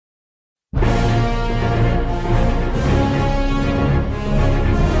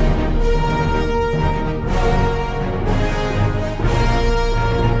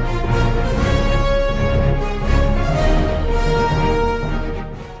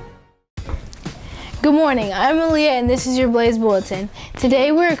Good morning, I'm Aaliyah and this is your Blaze Bulletin.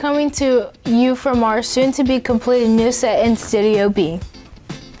 Today we're coming to you from our soon-to-be completed new set in Studio B.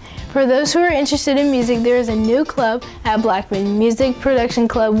 For those who are interested in music, there is a new club at Blackman, Music Production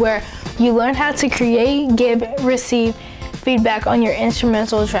Club, where you learn how to create, give, receive feedback on your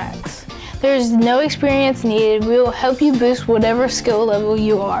instrumental tracks. There is no experience needed. We will help you boost whatever skill level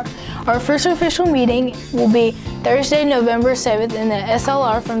you are. Our first official meeting will be Thursday, November 7th in the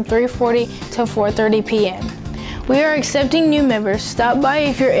SLR from 3:40 to 4:30 p.m. We are accepting new members. Stop by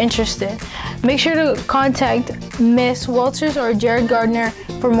if you're interested. Make sure to contact Miss Walters or Jared Gardner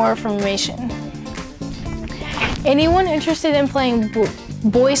for more information. Anyone interested in playing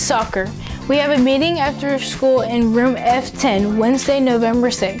boys soccer? We have a meeting after school in room F10, Wednesday, November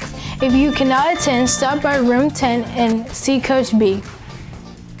 6th. If you cannot attend, stop by room 10 and see Coach B.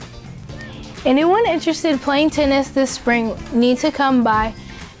 Anyone interested in playing tennis this spring needs to come by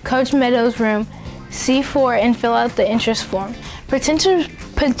Coach Meadows' room C4 and fill out the interest form.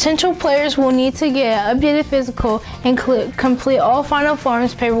 Potential players will need to get an updated physical and complete all final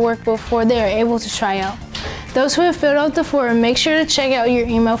forms paperwork before they are able to try out. Those who have filled out the form, make sure to check out your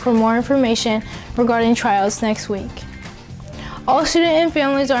email for more information regarding tryouts next week. All students and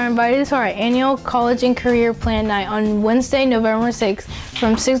families are invited to our annual College and Career Plan Night on Wednesday, November 6th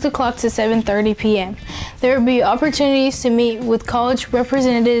from 6 o'clock to 7:30 p.m. There will be opportunities to meet with college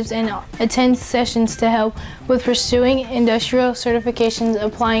representatives and attend sessions to help with pursuing industrial certifications,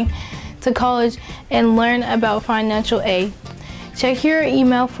 applying to college, and learn about financial aid. Check your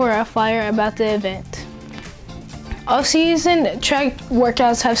email for a flyer about the event. Off-season track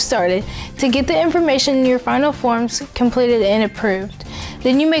workouts have started. To get the information, your final forms completed and approved.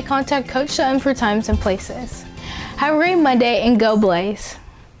 Then you may contact Coach Sutton for times and places. Have a great Monday and go Blaze!